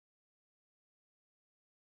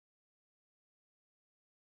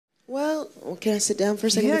Well, can I sit down for a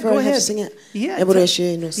second Yeah, before go I have to ahead. sing it? Yeah,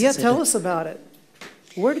 Yeah, tell us about it.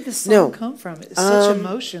 Where did this song No. come from? It's such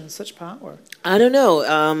emotion, such power. I don't know.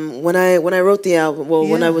 When I wrote the album, well,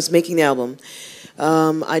 when I Yeah. was making the album,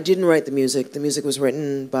 I didn't write the music. The music was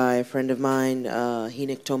written by a friend of mine,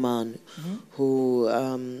 Hinek Toman, who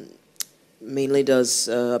mainly does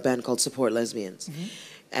a band called Support Lesbians.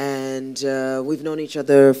 And we've known each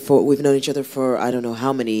other for I don't know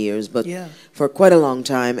how many years, but Yeah. for quite a long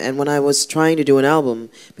time. And when I was trying to do an album,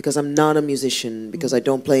 because I'm not a musician, because I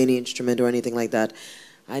don't play any instrument or anything like that,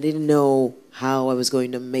 I didn't know how I was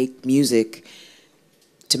going to make music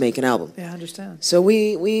to make an album. Yeah, I understand. So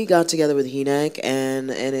we got together with Hinek,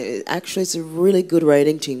 and actually it's a really good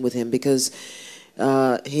writing team with him, because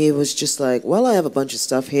he was just like, well, I have a bunch of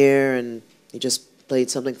stuff here, and he just played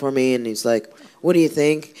something for me, and he's like, what do you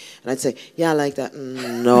think? And I'd say, yeah, I like that.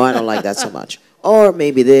 No, I don't like that so much. Or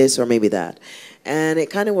maybe this, or maybe that. And it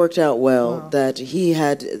kind of worked out well. Wow. That he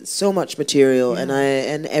had so much material, Yeah.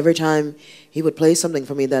 and every time he would play something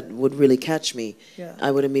for me that would really catch me, Yeah. I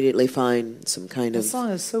would immediately find some kind The of... song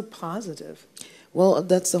is so positive. Well,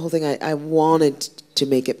 that's the whole thing. I wanted to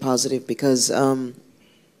make it positive, because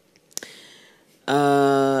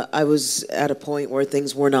I was at a point where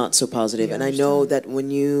things were not so positive. Yeah, And I I know understand. that when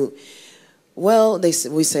you... Well,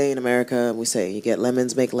 we say in America, we say you get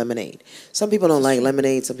lemons, make lemonade. Some people don't like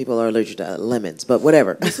lemonade. Some people are allergic to lemons, but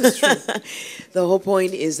whatever. This is true. The whole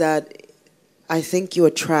point is that I think you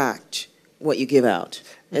attract what you give out.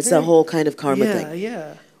 It's the Very- whole kind of karma yeah, thing.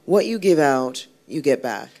 yeah. What you give out, you get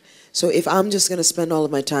back. So if I'm just going to spend all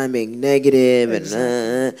of my time being negative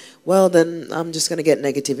and, well, then I'm just going to get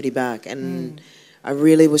negativity back. And I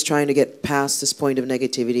really was trying to get past this point of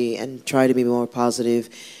negativity and try to be more positive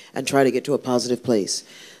and try to get to a positive place.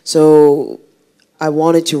 So I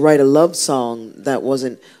wanted to write a love song that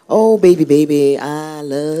wasn't, oh, baby, baby, I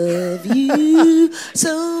love you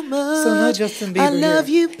so much. So no Justin Bieber I love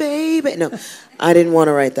here. you, baby. No, I didn't want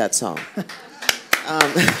to write that song.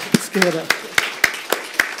 Let's give it up.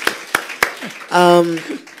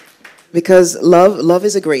 Because love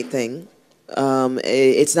is a great thing.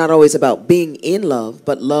 It's not always about being in love,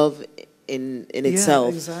 but love in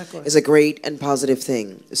itself exactly. is a great and positive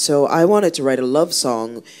thing. So I wanted to write a love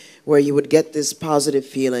song where you would get this positive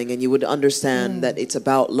feeling and you would understand that it's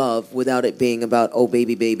about love without it being about, oh,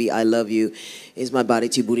 baby, baby, I love you. Is my body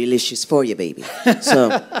too bootylicious for you, baby? So,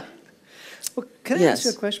 Well, can I ask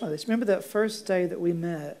you a Yes. question about this? Remember that first day that we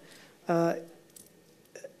met?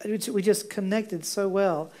 We just connected so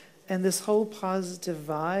well, and this whole positive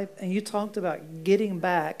vibe. And you talked about getting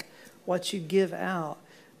back what you give out,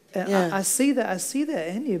 and Yeah. I see that. I see that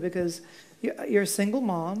in you, because you're a single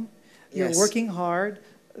mom. You're Yes. working hard,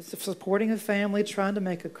 supporting a family, trying to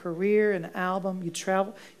make a career, an album. You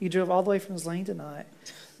travel. You drove all the way from Zlane tonight.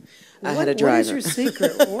 I had a What is driver. your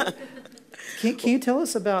secret? Can you tell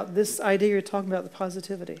us about this idea you're talking about, the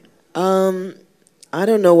positivity? I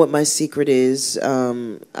don't know what my secret is.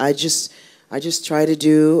 I just try to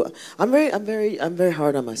do. I'm very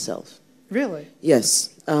hard on myself. Really? Yes.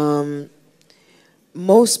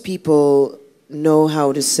 Most people know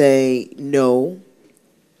how to say no,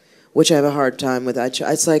 which I have a hard time with.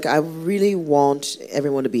 It's like I really want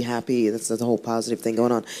everyone to be happy. That's the whole positive thing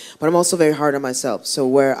going on. But I'm also very hard on myself. So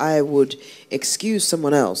where I would excuse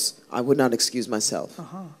someone else, I would not excuse myself.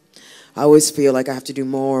 I always feel like I have to do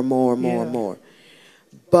more, Yeah. more.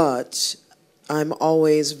 But I'm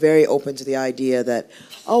always very open to the idea that,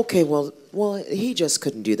 okay, well, he just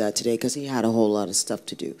couldn't do that today because he had a whole lot of stuff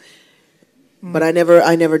to do. But I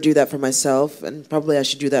never do that for myself, and probably I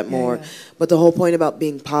should do that more. yeah. But the whole point about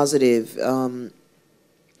being positive,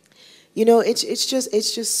 it's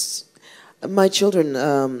just my children.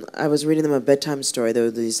 I was reading them a bedtime story. There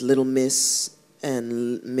were these Little Miss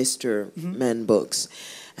and Mr. Men books,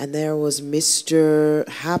 and there was Mr.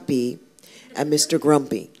 Happy and Mr.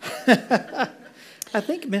 Grumpy. I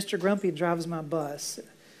think Mr. Grumpy drives my bus.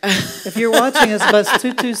 If you're watching, it's bus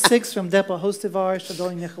 226 from Depo Hostivar to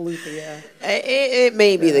Dolny Chalupa, yeah. It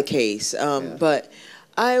may be the case, but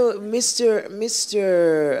Mr.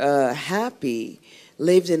 Happy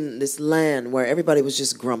lived in this land where everybody was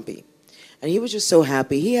just grumpy, and he was just so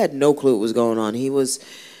happy. He had no clue what was going on. He was.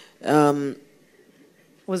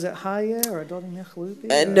 Was it Haya or Dolny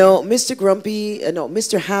Chalupa? No,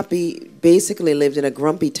 Mr. Happy basically lived in a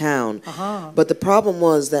grumpy town. But the problem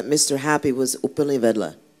was that Mr. Happy was úplný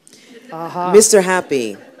vedle. Mr.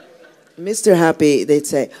 Happy, they'd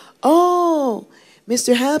say, oh,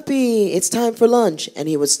 Mr. Happy, it's time for lunch. And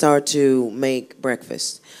he would start to make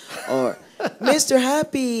breakfast. Or, Mr.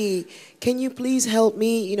 Happy, can you please help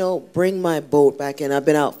me, bring my boat back in? I've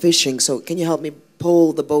been out fishing, so can you help me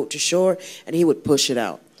pull the boat to shore, and he would push it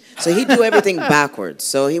out. So he'd do everything backwards.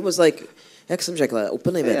 So he was like,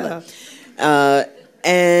 Yeah.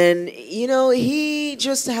 and you know, he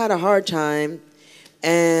just had a hard time,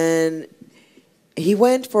 and he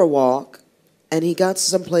went for a walk, and he got to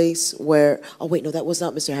some place where, oh wait, no, that was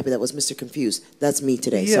not Mr. Happy, that was Mr. Confused. That's me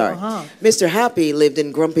today, Yeah, sorry. Mr. Happy lived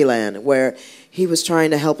in Grumpy Land, where he was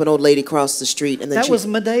trying to help an old lady cross the street, and then That was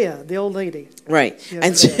Medea, the old lady. right, Yeah,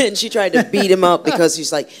 and, Medea. and she tried to beat him up because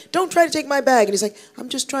he's like, don't try to take my bag, and he's like, I'm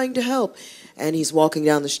just trying to help. And he's walking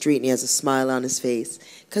down the street, and he has a smile on his face,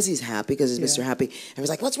 because he's happy, because he's Mr. Happy, and he's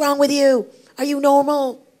like, what's wrong with you? Are you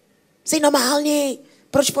normal? Si normalnie.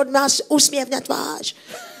 Proč máš úsměv na tvář?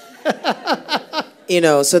 You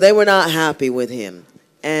know, so they were not happy with him.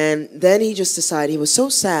 And then he just decided, he was so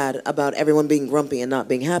sad about everyone being grumpy and not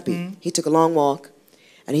being happy. He took a long walk,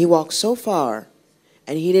 and he walked so far,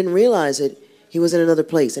 and he didn't realize it, he was in another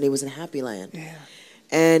place, and he was in Happy Land. Yeah.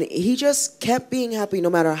 And he just kept being happy no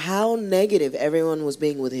matter how negative everyone was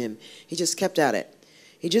being with him. He just kept at it.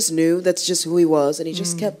 He just knew that's just who he was, and he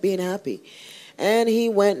just kept being happy. And he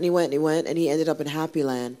went, and he went, and he went, and he ended up in Happy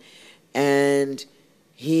Land. And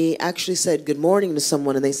he actually said good morning to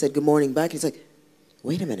someone, and they said good morning back. He's like,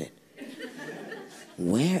 wait a minute.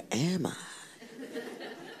 Where am I?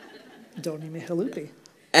 Don't need me halupi.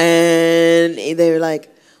 And they were like,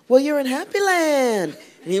 well, you're in Happy Land.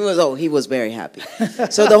 And he was very happy.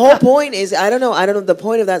 So the whole point is, I don't know, the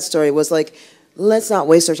point of that story was like, let's not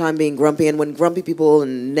waste our time being grumpy. And when grumpy people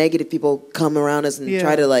and negative people come around us and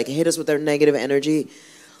try to like hit us with their negative energy,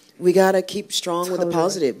 we got to keep strong with the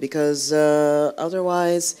positive, because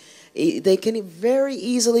otherwise they can very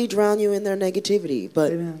easily drown you in their negativity.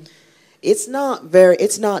 But it's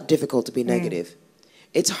not difficult to be negative.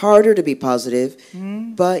 It's harder to be positive,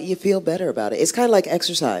 but you feel better about it. It's kind of like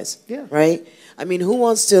exercise, right? I mean, who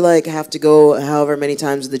wants to like have to go however many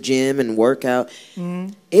times to the gym and work out?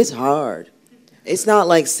 It's hard. It's not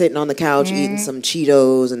like sitting on the couch eating some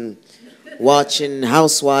Cheetos and watching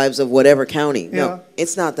Housewives of whatever county. No,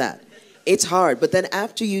 it's not that. It's hard. But then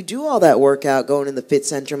after you do all that workout, going in the fit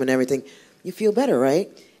centrum and everything, you feel better, right?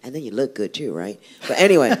 And then you look good too, right? But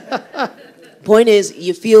anyway, point is,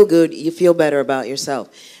 you feel good, you feel better about yourself.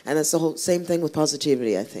 And that's the whole same thing with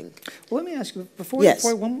positivity, I think. Well, let me ask you, Yes.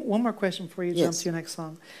 one more question before you jump Yes. to your next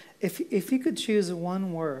song. If you could choose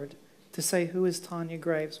one word to say who is Tonya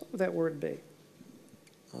Graves, what would that word be?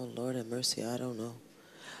 Oh, Lord have mercy, I don't know.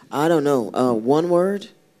 I don't know. One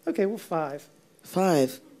word? Okay, well, 5.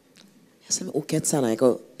 5. Ja jsem ukecaná,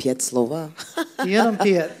 jako 5 slova. Jenom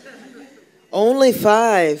 5. Only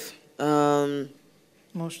 5.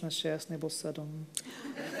 Možná 6 nebo 7.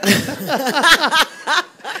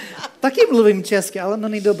 Taky mluvím česky, ale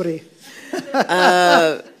není dobrý.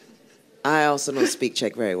 I also don't speak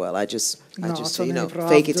Czech very well. I just to you know, není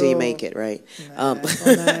fake it till you pravda. make it, right? Ne,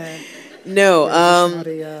 to ne. No,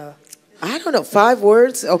 Ježišmarja. I don't know. 5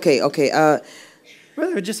 words? Okay.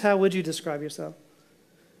 Rather, just how would you describe yourself?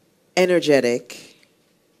 Energetic.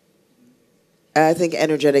 I think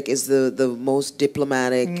energetic is the most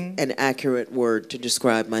diplomatic and accurate word to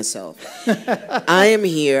describe myself. I am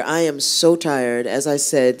here. I am so tired. As I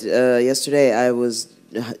said yesterday, I was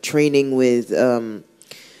training with the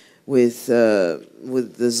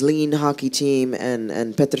Zlín hockey team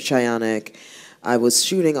and Petr Čajánek. I was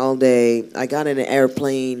shooting all day. I got in an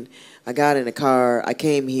airplane. I got in a car. I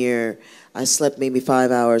came here. I slept maybe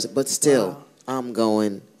 5 hours, but still. Wow. I'm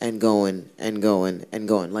going and going and going and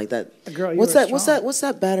going like that. Girl, you what's are that? strong. What's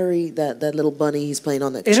that battery? That little bunny he's playing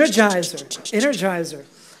on that. Energizer.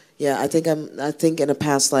 Yeah, I think in a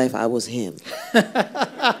past life I was him.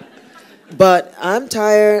 But I'm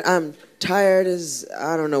tired. I'm tired as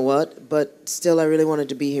I don't know what. But still, I really wanted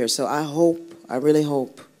to be here. So I really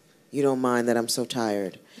hope you don't mind that I'm so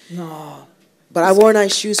tired. No. But I wore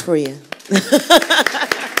nice shoes for you.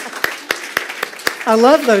 I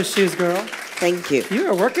love those shoes, girl. Thank you. You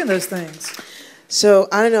are working those things. So,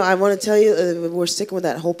 I don't know, I want to tell you, we're sticking with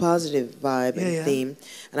that whole positive vibe and theme.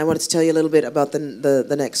 And I wanted to tell you a little bit about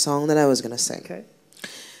the next song that I was going to sing. Okay.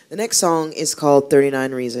 The next song is called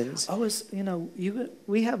 39 Reasons. Oh,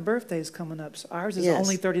 we have birthdays coming up. So ours is Yes.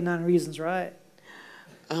 only 39 reasons, right?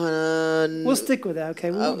 We'll stick with that,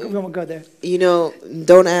 okay? We won't go there. You know,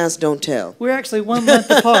 don't ask, don't tell. We're actually 1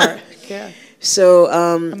 month apart. Yeah. So,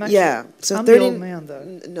 I'm So the old man, though.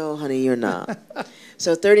 No, honey, you're not.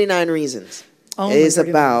 So 39 Reasons Only is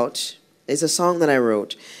 39. a song that I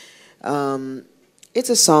wrote. It's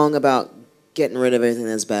a song about getting rid of everything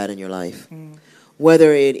that's bad in your life.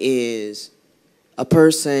 Whether it is a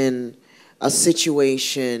person, a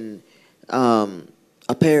situation,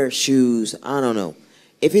 a pair of shoes, I don't know.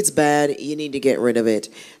 if it's bad, you need to get rid of it.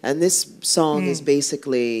 And this song is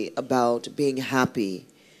basically about being happy,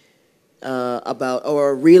 about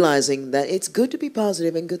or realizing that it's good to be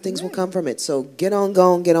positive and good things will come from it. So get on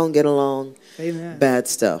going, get on, get along. Amen. Bad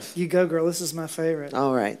stuff. You go, girl. This is my favorite.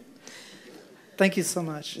 All right. Thank you so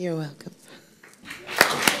much. You're welcome.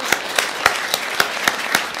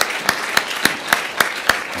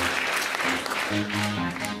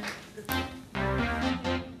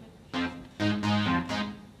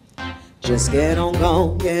 Just get on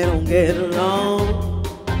going, get on, get along.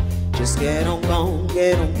 Just get on going,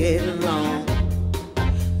 get on, get along.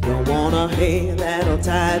 Don't wanna hear that old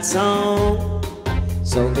tired song.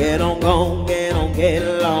 So get on going, get on, get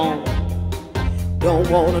along. Don't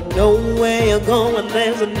wanna know where you're going,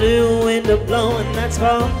 there's a new wind blowing, that's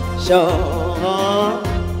for sure.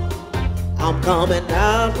 I'm coming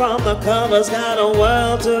down from the covers, got a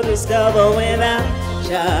world to discover without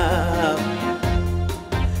you.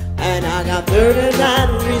 And I got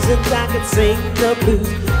 39 reasons I could sing the blues.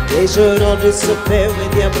 They should all disappear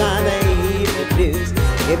with you by the evening news.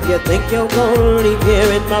 If you think you're gonna leave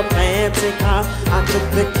here in my fancy car, I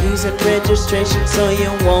took the keys and registration so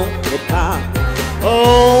you won't get parked.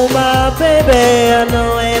 Oh my baby, I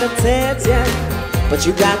know it upsets ya, but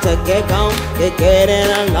you got to get on, get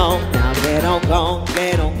it along. Now get on, gone,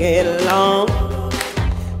 get on, get along.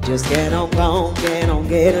 Just get on, gone, get on,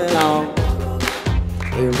 get along.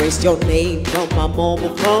 Erase your name from my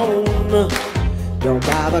mobile phone. Don't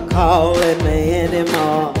bother calling me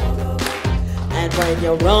anymore. And when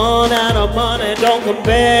you run out of money, don't come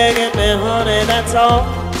begging me, honey, that's all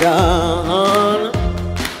done.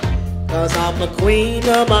 Cause I'm the queen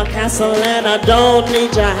of my castle and I don't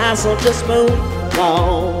need your hassle, just move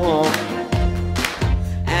on.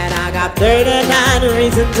 And I got 39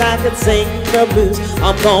 reasons I could sing the blues.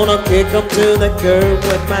 I'm gonna kick them to the curb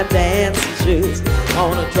with my dancing shoes.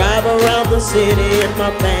 Gonna drive around the city in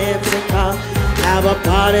my fancy car, have a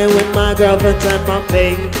party with my girlfriends at my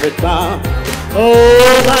favorite bar.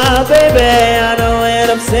 Oh my baby, I know it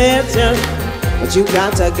upsets you, but you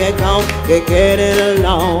got to get on, get it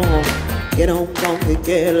along. Get on,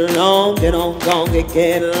 get along. Get on,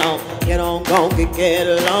 get along. Get on, get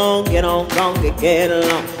along. Get on, get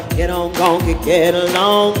along. Get on, get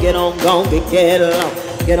along. Get on, get along.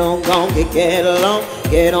 Get on, get along.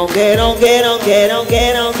 Get on, get on, get on, get on,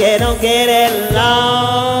 get on, get on, get it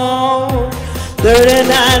along.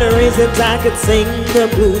 39 reasons I could sing the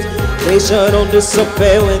blues. They sure don't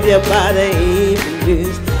disappear with you by the evening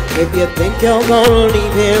news. If you think you're gonna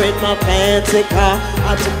leave here in my fancy car,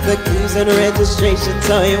 I took the keys and registration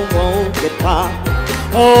so you won't get parked.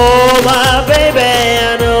 Oh my baby,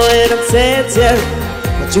 I know it upsets you,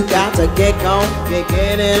 but you got to get on,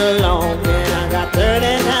 get it along. And I got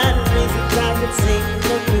 39 reasons I could sing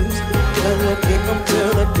the blues. Gonna kick them to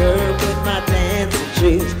the curb with my dancing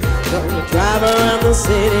shoes. Gonna drive around the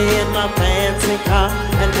city in my fancy car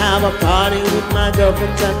and have a party with my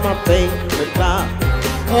girlfriends at my favorite bar.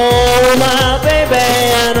 Oh my baby,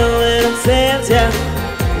 I know it upsets ya,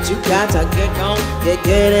 but you got to get on,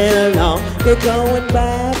 get it along. Get going,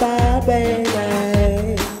 bye bye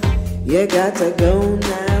baby. You got to go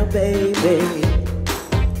now, baby.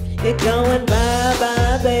 Get going, bye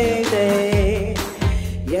bye baby.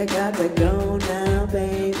 You got to go now,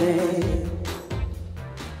 baby.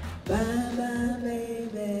 Bye bye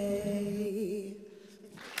baby.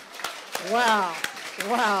 Wow.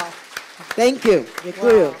 Wow. Thank you.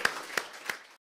 Wow.